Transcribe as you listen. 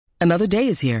Another day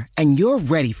is here, and you're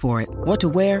ready for it. What to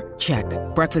wear? Check.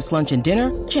 Breakfast, lunch, and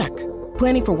dinner? Check.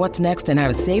 Planning for what's next and how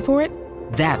to save for it?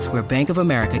 That's where Bank of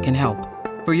America can help.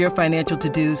 For your financial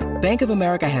to-dos, Bank of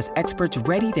America has experts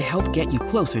ready to help get you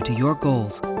closer to your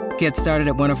goals. Get started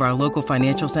at one of our local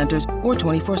financial centers or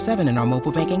 24/7 in our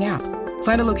mobile banking app.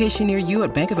 Find a location near you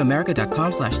at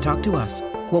bankofamerica.com/talktous.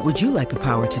 What would you like the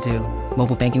power to do?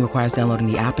 Mobile banking requires downloading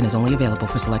the app and is only available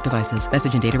for select devices.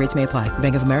 Message and data rates may apply.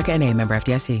 Bank of America N.A., member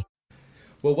FDIC.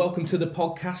 Well, welcome to the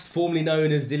podcast, formerly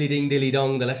known as Dilly Ding Dilly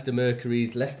Dong, the Leicester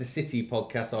Mercury's Leicester City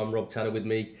podcast. I'm Rob Tanner, with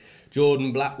me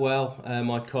Jordan Blackwell,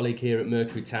 my colleague here at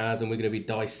Mercury Towers, and we're going to be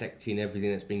dissecting everything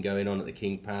that's been going on at the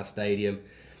King Power Stadium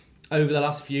over the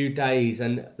last few days.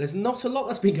 And there's not a lot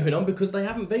that's been going on because they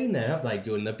haven't been there, have they,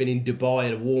 Jordan? They've been in Dubai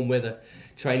at a warm weather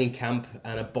training camp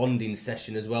and a bonding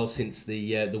session as well since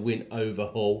the win over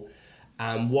Hull.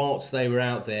 And whilst they were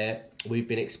out there, we've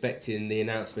been expecting the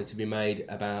announcement to be made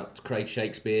about Craig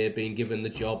Shakespeare being given the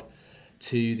job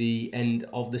to the end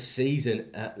of the season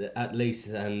at least,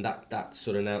 and that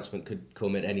sort of announcement could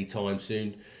come at any time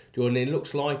soon. Jordan, it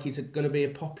looks like he's going to be a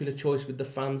popular choice with the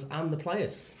fans and the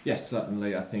players. Yes,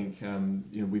 certainly. I think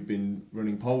we've been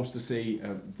running polls to see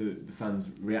the fans'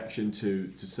 reaction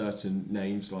to certain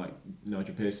names like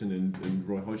Nigel Pearson and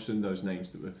Roy Hodgson, those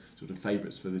names that were sort of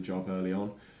favourites for the job early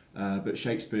on. But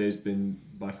Shakespeare's been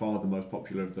by far the most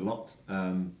popular of the lot.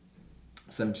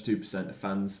 72% of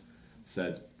fans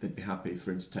said they'd be happy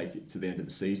for him to take it to the end of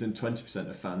the season. 20%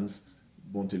 of fans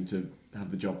want him to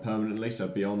have the job permanently, so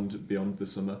beyond the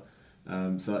summer.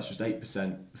 So that's just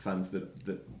 8% of fans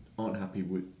that aren't happy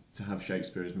to have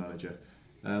Shakespeare as manager,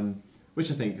 which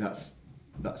I think that's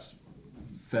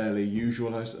fairly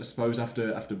usual, I suppose.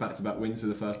 After back-to-back wins for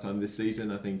the first time this season,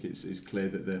 I think it's clear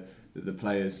that the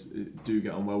players do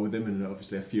get on well with him, and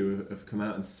obviously a few have come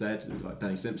out and said, like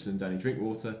Danny Simpson and Danny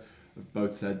Drinkwater, have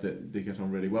both said that they get on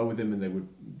really well with him and they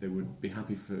would be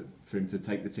happy for him to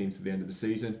take the team to the end of the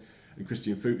season. And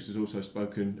Christian Fuchs has also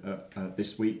spoken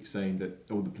this week, saying that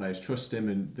all the players trust him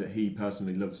and that he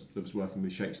personally loves working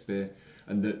with Shakespeare,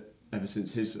 and that ever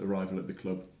since his arrival at the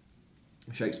club,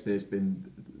 Shakespeare's been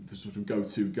the sort of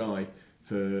go-to guy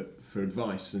for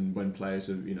advice, and when players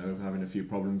are having a few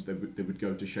problems, they would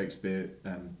go to Shakespeare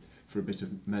for a bit of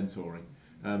mentoring.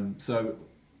 So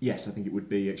yes, I think it would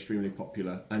be extremely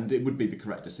popular, and it would be the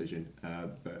correct decision,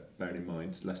 but bearing in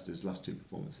mind Leicester's last two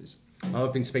performances.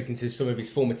 I've been speaking to some of his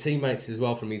former teammates as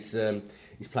well from his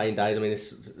playing days. I mean,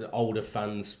 this older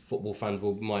football fans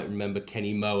might remember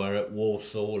Kenny Mower at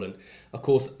Walsall, and of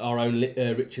course our own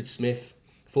Richard Smith,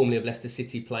 formerly of Leicester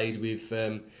City, played with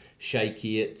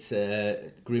Shaky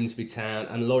at Grimsby Town,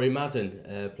 and Laurie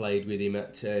Madden played with him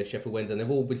at Sheffield Wednesday. And they've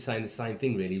all been saying the same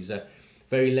thing, really. He was a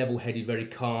very level-headed, very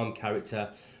calm character,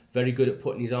 very good at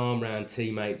putting his arm around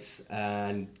teammates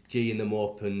and geeing them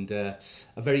up, and a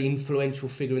very influential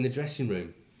figure in the dressing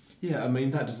room. Yeah, I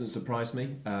mean, that doesn't surprise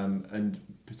me, and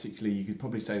particularly you could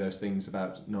probably say those things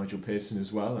about Nigel Pearson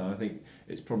as well, and I think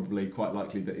it's probably quite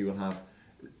likely that he will have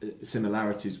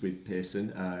similarities with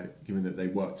Pearson, given that they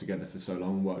worked together for so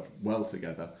long, worked well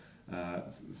together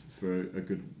for a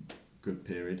good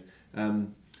period.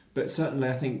 But certainly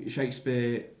I think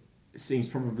Shakespeare seems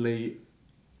probably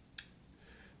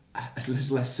a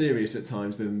little less serious at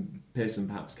times than Pearson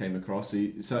perhaps came across.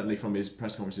 Certainly from his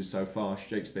press conferences so far,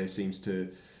 Shakespeare seems to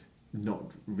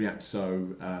not react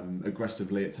so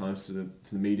aggressively at times to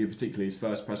the media, particularly his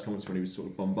first press conference when he was sort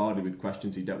of bombarded with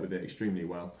questions. He dealt with it extremely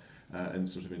well and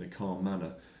sort of in a calm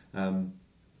manner.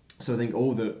 So I think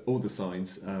all the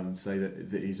signs say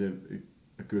that he's a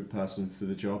good person for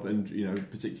the job, and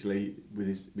particularly with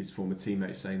his former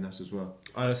teammates saying that as well.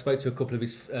 I spoke to a couple of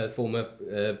his former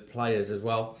players as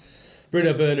well,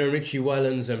 Bruno Berner and Richie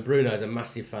Wellens, and Bruno's a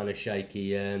massive fan of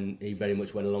Shaky, and he very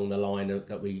much went along the line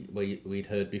that we'd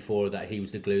heard before, that he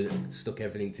was the glue that stuck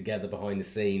everything together behind the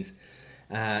scenes.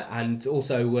 And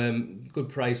also good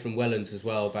praise from Wellens as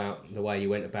well about the way he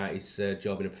went about his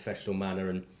job in a professional manner,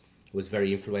 and was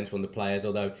very influential on the players,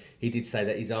 although he did say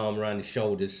that his arm around his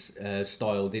shoulders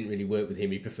style didn't really work with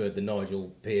him. He preferred the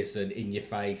Nigel Pearson in your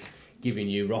face, giving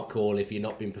you rock all if you're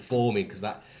not been performing, because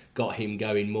that got him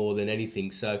going more than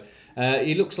anything. So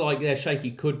it looks like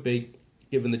Shaky could be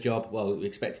given the job, well, we're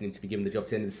expecting him to be given the job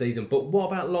to the end of the season. But what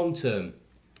about long term?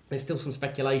 There's still some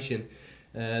speculation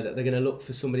that they're going to look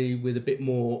for somebody with a bit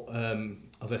more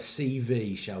of a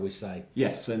CV, shall we say.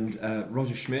 Yes, and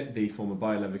Roger Schmidt, the former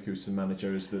Bayer Leverkusen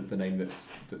manager, is the name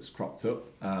that's cropped up.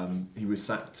 He was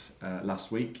sacked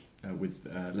last week with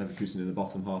Leverkusen in the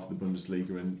bottom half of the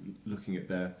Bundesliga and looking at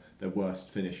their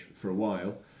worst finish for a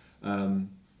while.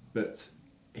 But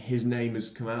his name has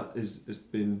come out, has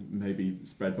been maybe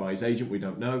spread by his agent, we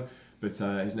don't know, but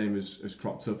his name has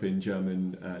cropped up in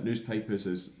German newspapers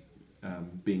as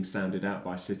being sounded out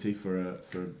by City for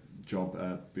a job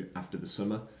after the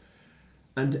summer.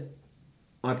 And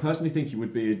I personally think he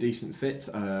would be a decent fit.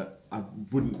 I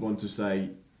wouldn't want to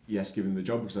say yes, give him the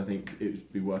job, because I think it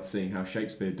would be worth seeing how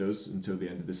Shakespeare does until the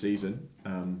end of the season.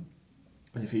 And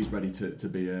if he's ready to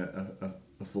be a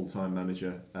full-time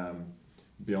manager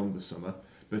beyond the summer.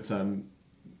 But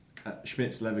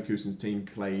Schmidt's Leverkusen team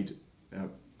played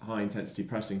high-intensity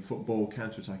pressing football,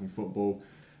 counter-attacking football.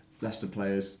 Leicester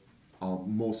players are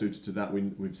more suited to that.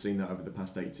 We've seen that over the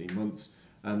past 18 months.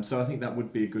 So I think that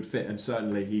would be a good fit, and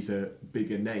certainly he's a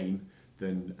bigger name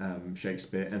than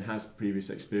Shakespeare and has previous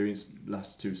experience.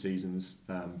 Last 2 seasons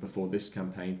before this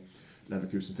campaign,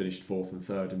 Leverkusen finished 4th and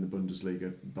 3rd in the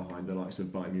Bundesliga behind the likes of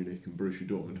Bayern Munich and Borussia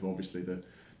Dortmund, who are obviously the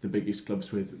biggest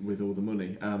clubs with all the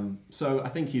money. So I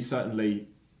think he's got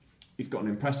an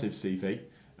impressive CV.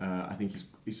 I think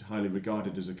he's highly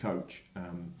regarded as a coach,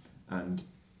 and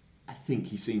I think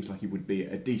he seems like he would be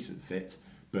a decent fit.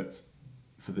 But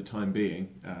for the time being,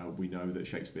 we know that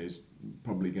Shakespeare's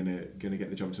probably going to get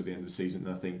the job until the end of the season.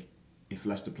 And I think if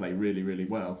Leicester play really, really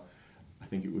well, I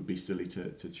think it would be silly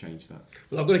to change that.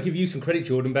 Well, I've got to give you some credit,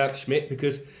 Jordan, about Schmidt,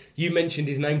 because you mentioned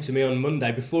his name to me on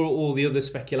Monday before all the other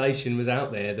speculation was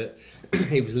out there that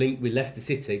he was linked with Leicester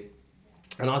City,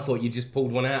 and I thought you just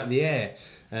pulled one out of the air.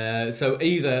 So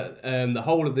either the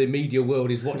whole of the media world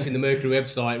is watching the Mercury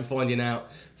website and finding out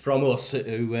from us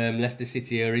who Leicester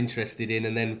City are interested in,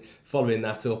 and then following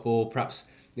that up, or perhaps,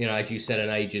 as you said, an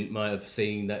agent might have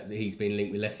seen that he's been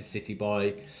linked with Leicester City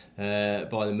by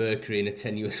the Mercury in a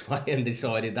tenuous way and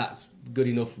decided that's good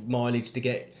enough mileage to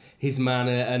get his man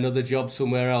another job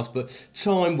somewhere else. But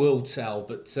time will tell.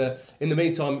 But in the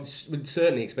meantime, we're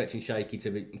certainly expecting Shaky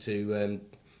to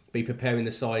be preparing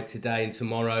the side today and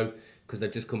tomorrow, because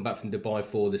they've just come back from Dubai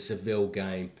for the Seville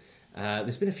game.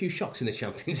 There's been a few shocks in the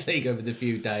Champions League over the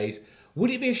few days. Would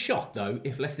it be a shock, though,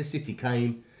 if Leicester City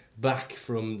came back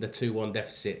from the 2-1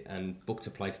 deficit and booked a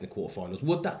place in the quarterfinals?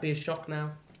 Would that be a shock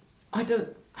now? I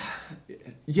don't...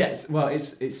 Yes, well,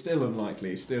 it's still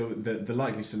unlikely. It's still the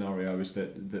likely scenario is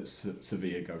that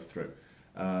Sevilla go through.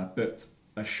 But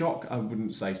a shock, I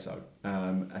wouldn't say so.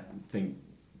 I think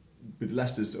with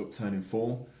Leicester's upturn in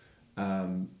form,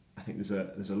 I think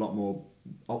there's a lot more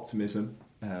optimism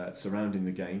surrounding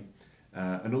the game.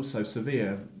 And also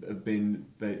Sevilla have been,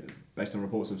 based on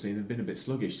reports I've seen, they've been a bit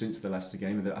sluggish since the Leicester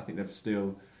game. I think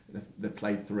they've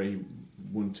played 3,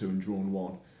 won 2 and drawn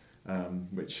 1,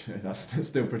 which that's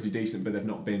still pretty decent, but they've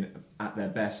not been at their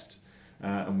best.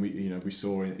 And we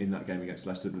saw in that game against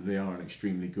Leicester that they are an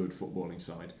extremely good footballing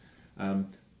side.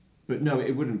 But no,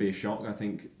 it wouldn't be a shock. I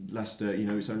think Leicester,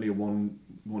 it's only a 1-0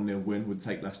 win would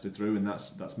take Leicester through, and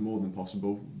that's more than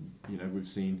possible. We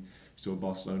saw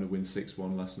Barcelona win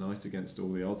 6-1 last night against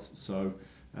all the odds. So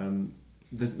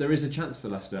there is a chance for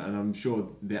Leicester, and I'm sure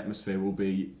the atmosphere will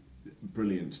be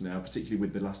brilliant now, particularly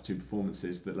with the last 2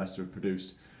 performances that Leicester have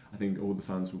produced. I think all the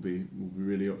fans will be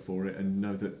really up for it and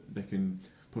know that they can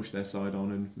push their side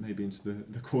on and maybe into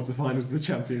the quarterfinals of the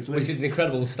Champions League. Which is an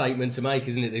incredible statement to make,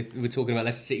 isn't it? We're talking about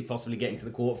Leicester City possibly getting to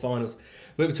the quarterfinals.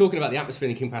 But we're talking about the atmosphere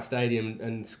in King Power Stadium,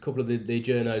 and a couple of the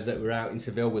journos that were out in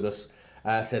Seville with us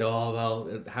said,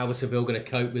 how are Seville going to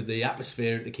cope with the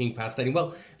atmosphere at the King Power Stadium?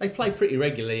 Well, they play pretty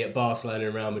regularly at Barcelona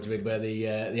and Real Madrid, where the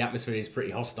atmosphere is pretty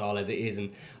hostile as it is,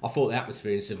 and I thought the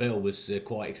atmosphere in Seville was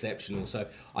quite exceptional. So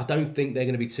I don't think they're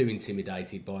going to be too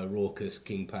intimidated by a raucous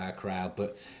King Power crowd,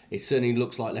 but it certainly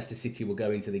looks like Leicester City will go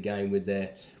into the game with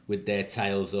their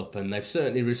tails up, and they've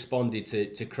certainly responded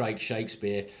to Craig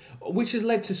Shakespeare, which has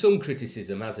led to some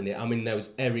criticism, hasn't it? I mean, there was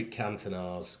Eric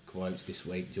Cantona's quotes this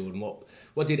week, Jordan.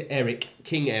 What did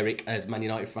King Eric, as Man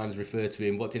United fans refer to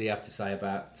him, what did he have to say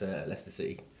about Leicester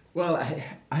City? Well,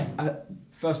 I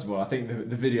first of all, I think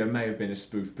the video may have been a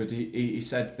spoof, but he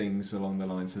said things along the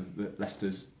lines of that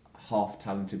Leicester's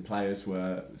half-talented players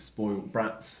were spoiled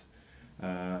brats,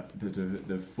 that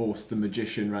have forced the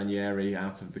magician Ranieri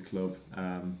out of the club.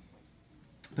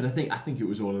 But I think it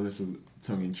was all a little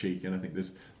tongue-in-cheek, and I think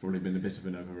there's probably been a bit of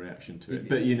an overreaction to it.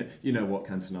 But you know what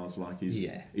Cantona's like.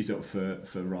 He's up for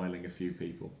riling a few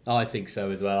people. I think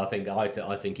so as well. I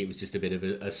think it was just a bit of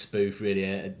a spoof,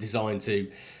 really, designed to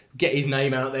get his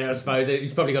name out there, I suppose.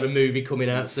 He's probably got a movie coming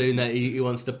out soon that he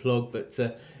wants to plug,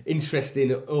 but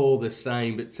interesting all the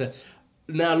same. But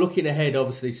now looking ahead,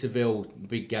 obviously Seville,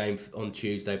 big game on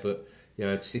Tuesday, but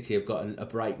City have got a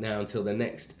break now until their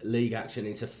next league action.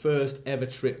 It's a first ever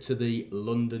trip to the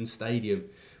London Stadium.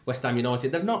 West Ham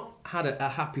United, they've not had a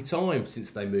happy time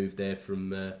since they moved there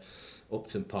from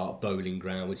Upton Park Bowling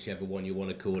Ground, whichever one you want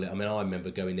to call it. I mean, I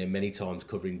remember going there many times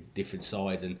covering different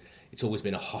sides, and it's always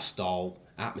been a hostile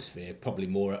atmosphere, probably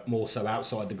more so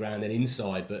outside the ground than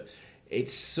inside, but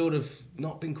it's sort of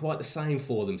not been quite the same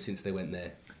for them since they went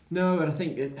there. No, and I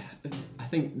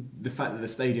think the fact that the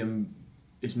stadium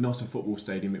is not a football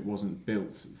stadium, it wasn't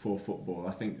built for football,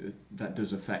 I think that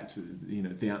does affect, you know,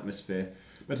 the atmosphere.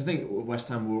 But I think West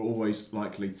Ham were always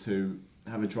likely to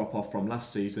have a drop off from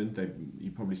last season. You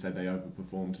probably said they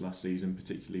overperformed last season,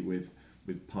 particularly with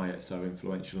Payet so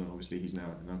influential, and obviously he's now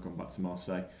gone back to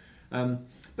Marseille.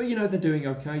 But you know, they're doing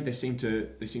okay. They seem to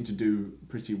do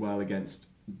pretty well against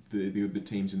the other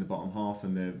teams in the bottom half,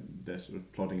 and they're sort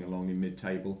of plodding along in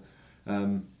mid-table.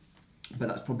 But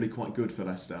that's probably quite good for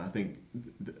Leicester. I think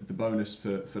the bonus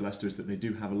for Leicester is that they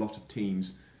do have a lot of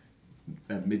teams,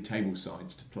 mid-table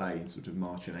sides, to play in sort of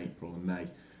March and April and May,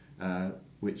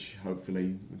 which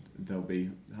hopefully they'll be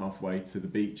halfway to the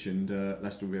beach, and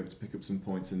Leicester will be able to pick up some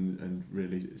points and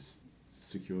really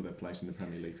secure their place in the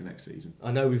Premier League for next season.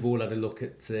 I know we've all had a look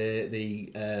at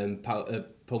the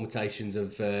permutations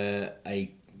of a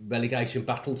relegation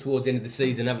battle towards the end of the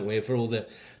season, haven't we, for all the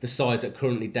sides that are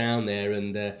currently down there,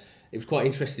 and it was quite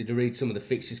interesting to read some of the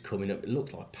fixtures coming up. It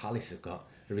looks like Palace have got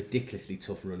a ridiculously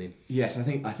tough running. Yes, I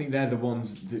think they're the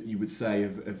ones that you would say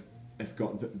have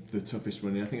got the toughest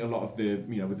running. I think a lot of with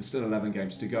there's still 11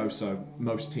 games to go, so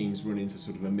most teams run into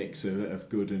sort of a mix of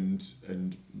good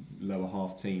and lower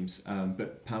half teams.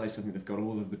 But Palace, I think they've got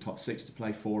all of the top 6 to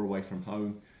play, 4 away from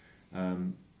home.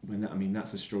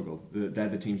 That's a struggle. They're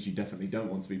the teams you definitely don't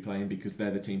want to be playing, because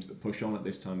they're the teams that push on at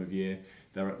this time of year.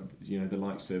 They're, the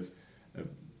likes of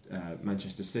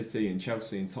Manchester City and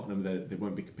Chelsea and Tottenham. They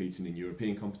won't be competing in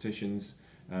European competitions,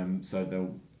 so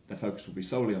their focus will be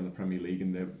solely on the Premier League,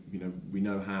 and we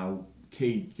know how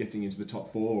key getting into the top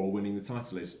 4 or winning the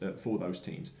title is for those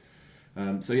teams.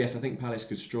 So yes, I think Palace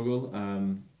could struggle.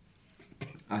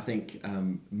 I think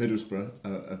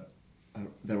Middlesbrough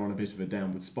they're on a bit of a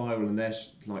downward spiral, and they're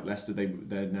like Leicester.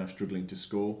 They're now struggling to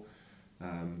score,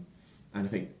 and I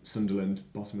think Sunderland,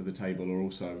 bottom of the table, are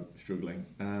also struggling.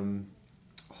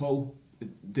 Hull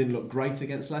didn't look great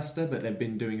against Leicester, but they've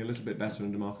been doing a little bit better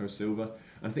under Marco Silva.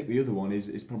 And I think the other one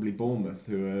is probably Bournemouth,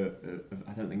 who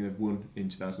I don't think they've won in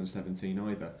 2017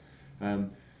 either.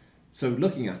 So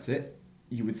looking at it,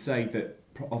 you would say that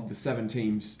of the 7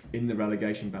 teams in the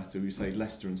relegation battle, you say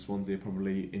Leicester and Swansea are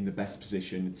probably in the best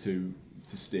position to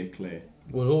steer clear.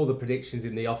 Well, all the predictions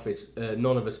in the office,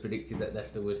 none of us predicted that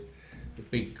Leicester would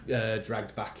be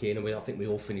dragged back in, and I think we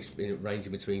all finished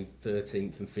ranging between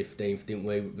 13th and 15th, didn't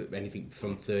we? Anything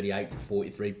from 38 to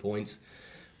 43 points.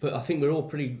 But I think we're all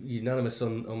pretty unanimous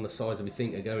on the sides that we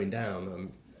think are going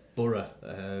down. Borough,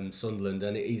 Sunderland,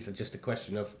 and it is just a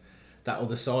question of that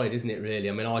other side, isn't it, really?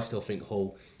 I mean, I still think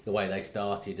Hull, the way they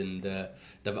started, and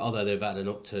although they've had an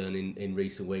upturn in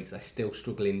recent weeks, they're still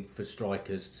struggling for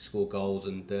strikers to score goals,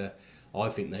 and I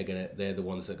think they're the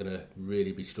ones that are going to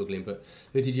really be struggling. But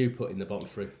who did you put in the bottom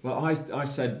 3? Well, I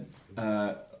said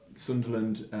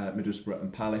Sunderland, Middlesbrough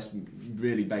and Palace,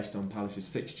 really based on Palace's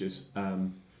fixtures.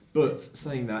 But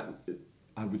saying that,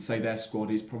 I would say their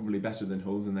squad is probably better than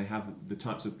Hull's, and they have the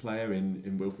types of player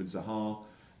in Wilfried Zaha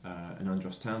and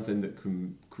Andros Townsend that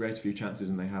can create a few chances,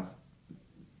 and they have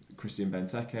Christian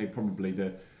Benteke, probably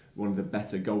one of the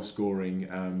better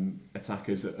goal-scoring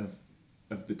attackers of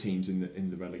the teams in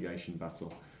the relegation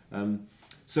battle.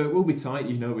 So it will be tight.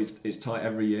 It's tight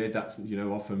every year. That's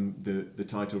often the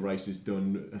title race is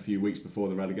done a few weeks before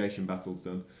the relegation battle's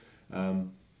done.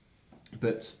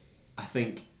 But I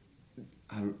think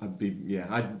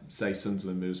I'd say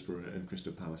Sunderland, Middlesbrough and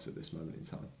Crystal Palace at this moment in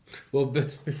time. Well,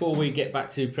 but before we get back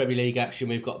to Premier League action,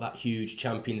 we've got that huge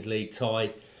Champions League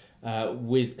tie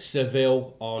with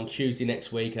Seville on Tuesday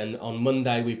next week, and on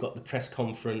Monday we've got the press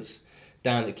conference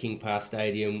down at King Power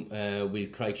Stadium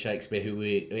with Craig Shakespeare, who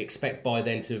we expect by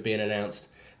then to have been announced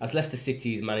as Leicester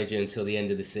City's manager until the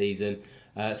end of the season.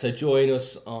 So join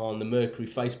us on the Mercury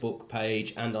Facebook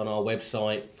page and on our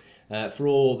website for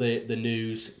all the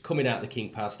news coming out of the King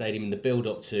Power Stadium in the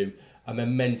build-up to a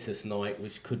momentous night,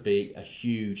 which could be a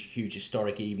huge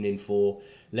historic evening for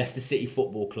Leicester City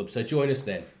Football Club. So join us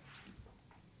then.